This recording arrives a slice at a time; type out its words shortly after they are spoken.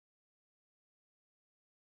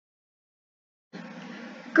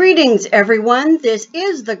Greetings everyone, this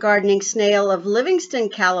is the Gardening Snail of Livingston,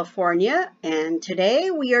 California, and today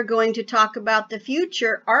we are going to talk about the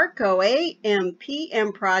future ARCO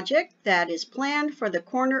AMPM project that is planned for the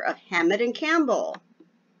corner of Hammett and Campbell.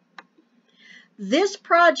 This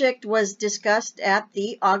project was discussed at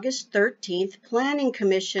the August 13th Planning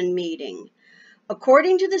Commission meeting.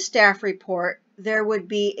 According to the staff report, there would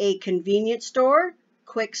be a convenience store,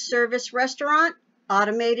 quick service restaurant,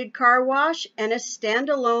 automated car wash, and a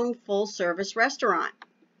standalone full-service restaurant.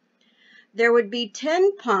 There would be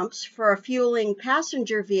 10 pumps for fueling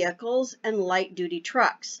passenger vehicles and light-duty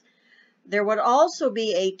trucks. There would also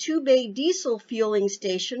be a 2-bay diesel fueling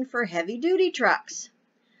station for heavy-duty trucks.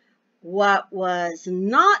 What was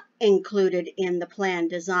not included in the plan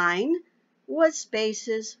design was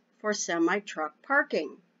spaces for semi-truck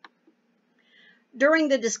parking. During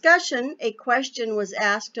the discussion, a question was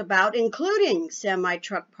asked about including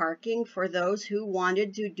semi-truck parking for those who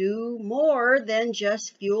wanted to do more than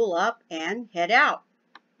just fuel up and head out.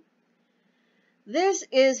 This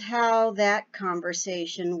is how that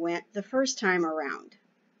conversation went the first time around.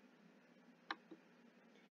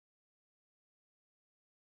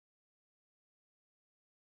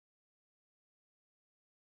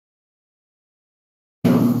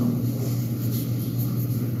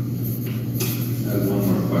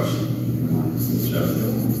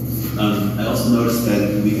 I also noticed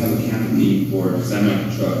that we have a canopy for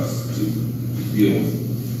semi-trucks to fuel,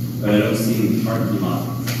 but I don't see any parking lot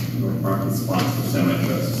or parking spots for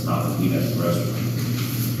semi-trucks to stop and eat at the restaurant.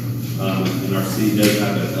 And our city does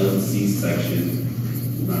have an LNC section.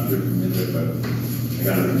 I'm not sure if you're familiar, but I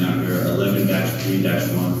got it written down here,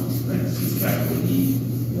 11-3-1, parentheses, capital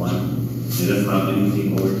E1. It doesn't allow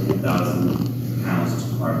anything over 10,000 pounds to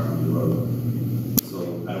park on the road.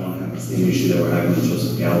 I don't want to have the same issue that we're having in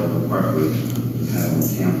Joseph Gallagher Parkway with having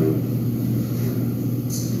Campbell.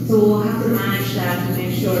 So we'll have to manage that to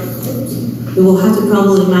make sure. We will have to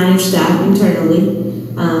probably manage that internally,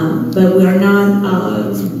 but we are not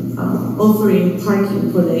offering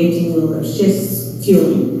parking for the 18-wheelers, just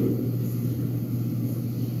fueling.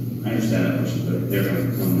 I understand that question, but they're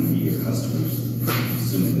going to come and be your customers,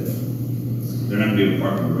 assuming that they're not going to be able to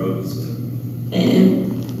park on the roads. And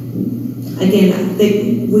again,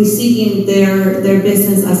 we're seeking their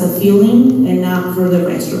business as a fueling and not for the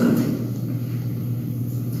restaurant.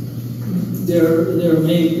 There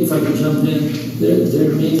may, if I could jump in,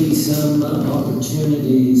 there may be some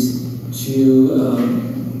opportunities to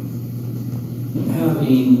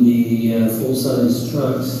having the full-size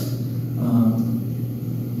trucks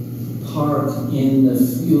park in the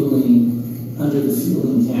fueling, under the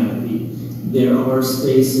fueling canopy. There are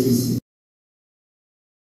spaces.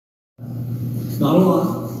 Not a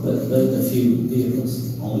lot, but a few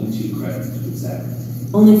vehicles. Only 2 credits, exactly.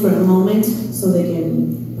 Only for a moment, so they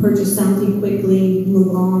can purchase something quickly,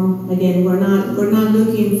 move on. Again, we're not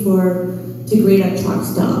looking to create a truck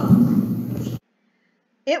stop.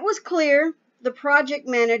 It was clear the project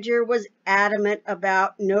manager was adamant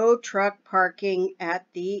about no truck parking at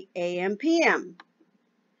the AMPM.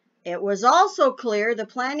 It was also clear the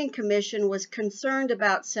Planning Commission was concerned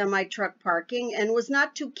about semi-truck parking and was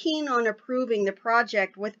not too keen on approving the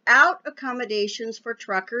project without accommodations for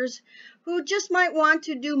truckers who just might want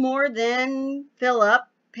to do more than fill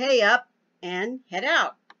up, pay up, and head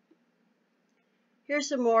out. Here's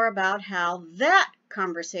some more about how that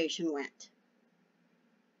conversation went.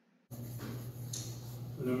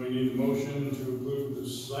 And then we need a motion to approve the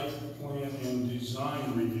site plan and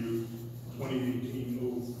design review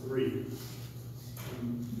 2018-03.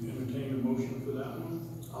 Entertain a motion for that one.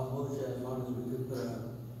 I'll motion as long as we could put a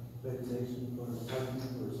vegetation for the parking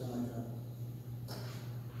or semi-truck.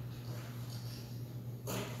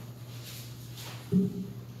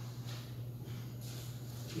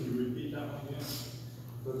 Can you repeat that one again?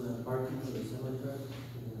 For the parking for the semi-truck,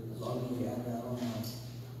 as long as we add that on,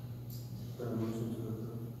 put a motion to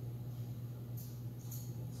approve.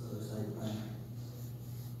 So the site plan.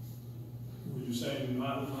 Were you saying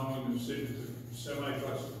not allowing the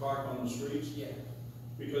semi-trucks to park on the streets? Yeah.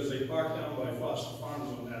 Because they park down by Foster Farms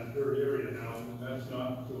on that dirt area now, and that's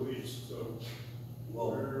not policed, so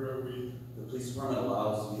well, where are we? The police department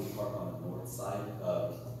allows you to park on the north side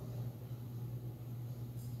of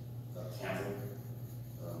Campbell,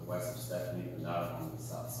 west of Stephanie, but not on the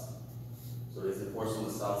south side. So it's enforced on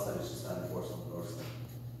the south side, it's just not enforced on the north side.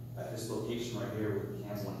 At this location right here with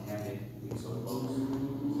Campbell and Hammett being so close,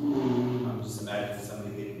 I'm just imagining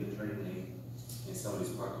somebody getting the turning lane and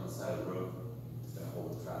somebody's parked on the side of the road. It's going to hold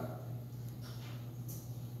the traffic.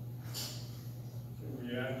 Can we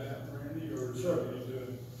add that, Randy, or sure.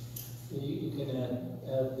 do we need to? You can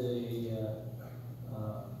add the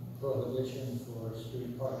prohibition for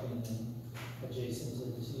street parking adjacent to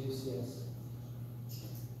this use, yes.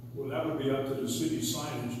 Well, that would be up to the city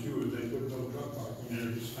signage too, if they put no truck parking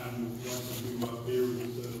there, just kind of like to do up here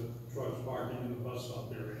with the trucks parking in the bus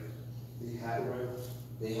stop area.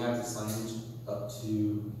 They have the signage up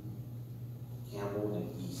to Campbell and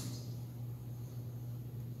East,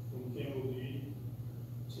 From Campbell to East.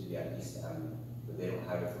 to East Avenue, but they don't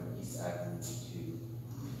have it from East Avenue to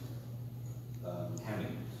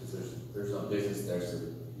Hammond, because there's no business there, so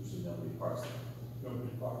usually nobody parks there.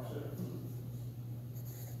 Nobody parks there.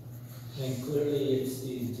 And clearly, it's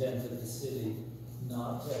the intent of the city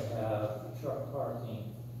not to have truck parking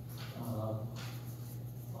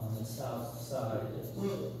on the south side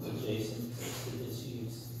adjacent to this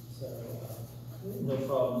use. So, no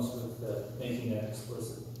problems with making that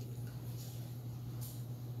explicit.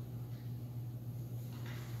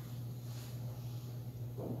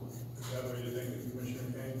 Is that what you think the Commissioner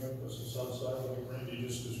came with, was the south side like Randy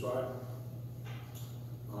just described?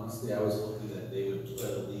 Honestly, I was hoping that they would put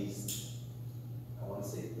at least, I want to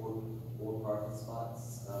say four parking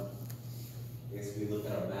spots. I guess if we look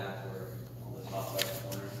at our map, we're on the top right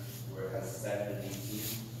corner, where it has 7 and 18.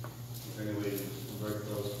 Is there any way to convert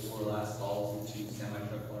those 4 last stalls into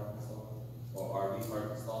semi-truck parking stalls, or RV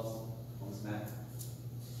parking stalls on this map?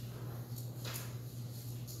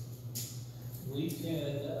 We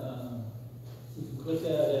can put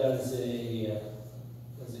that as a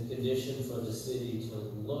condition for the city to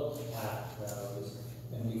look at those,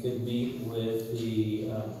 and we could meet with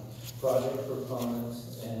the project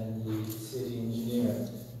proponents and the city engineer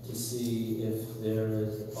to see if there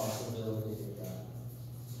is a possibility of that.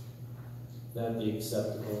 That'd be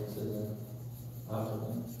acceptable to the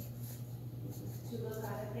applicant. To look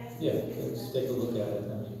at it, Yeah, let's take a look at it.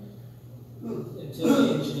 I mean, until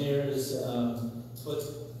the engineers put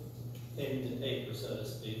pen to paper, so to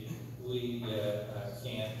speak, we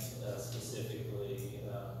can't specifically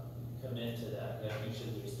commit to that. We have to make sure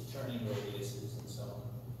there's the turning radiuses and so on.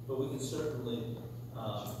 But we can certainly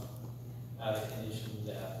add a condition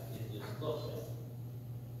that it is looked at.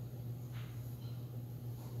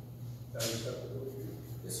 That is acceptable to you?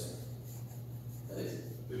 Yes, sir. That is.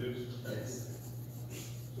 It is. Yes.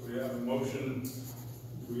 So we have a motion,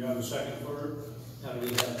 do we have a second for it? Now, we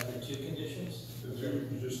have the 2 conditions. The two,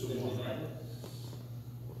 just the that we one, had.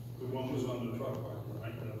 the one was on the truck parking,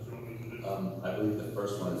 right? That was the only condition. I believe the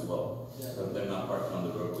first one as well. Yeah. But they're not parking on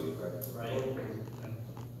the roadway, correct? Right.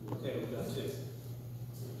 Okay, we've got 2.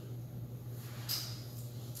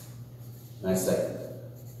 And I second that.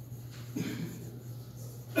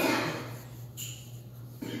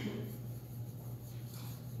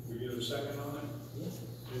 We get a second on it? Yes.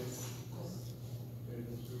 Yes. Okay,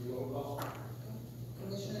 let's do a roll call.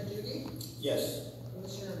 Commissioner Duty, Yes.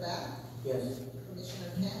 Commissioner Bath, Yes. Commissioner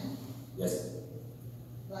Ken, Yes.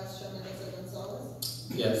 Vice Chairman Jose Gonzalez,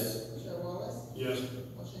 Yes. Chair Wallace, Yes.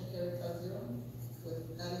 motion carried 5-0 with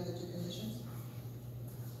adding the 2 conditions.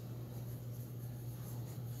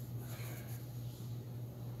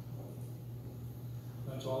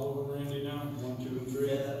 That's all over, Randy, now? 1, 2, and 3?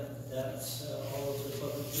 Yeah, that's all of the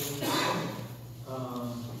public hearings.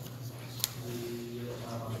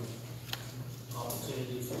 The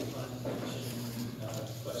opportunity for planning commission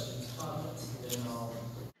questions, comments, and then I'll.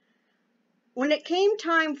 When it came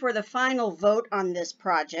time for the final vote on this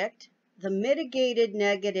project, the mitigated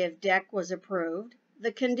negative deck was approved,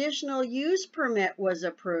 the conditional use permit was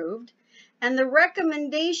approved, and the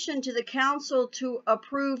recommendation to the council to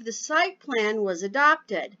approve the site plan was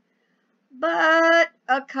adopted. But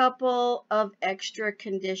a couple of extra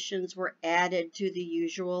conditions were added to the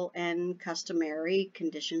usual and customary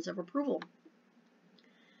conditions of approval.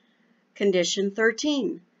 Condition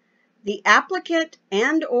 13. The applicant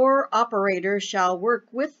and/or operator shall work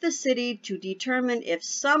with the city to determine if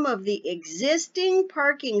some of the existing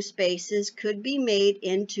parking spaces could be made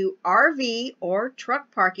into RV or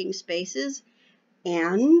truck parking spaces,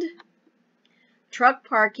 and truck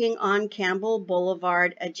parking on Campbell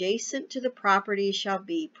Boulevard adjacent to the property shall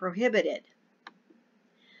be prohibited.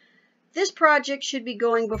 This project should be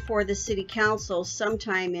going before the City Council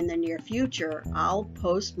sometime in the near future. I'll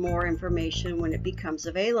post more information when it becomes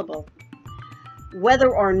available.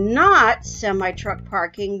 Whether or not semi-truck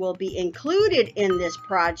parking will be included in this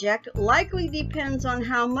project likely depends on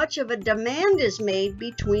how much of a demand is made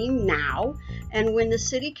between now and when the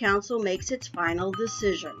City Council makes its final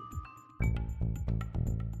decision.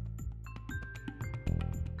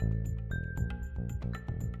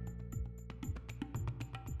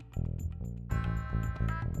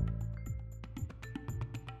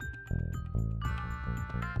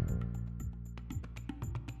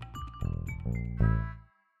 you.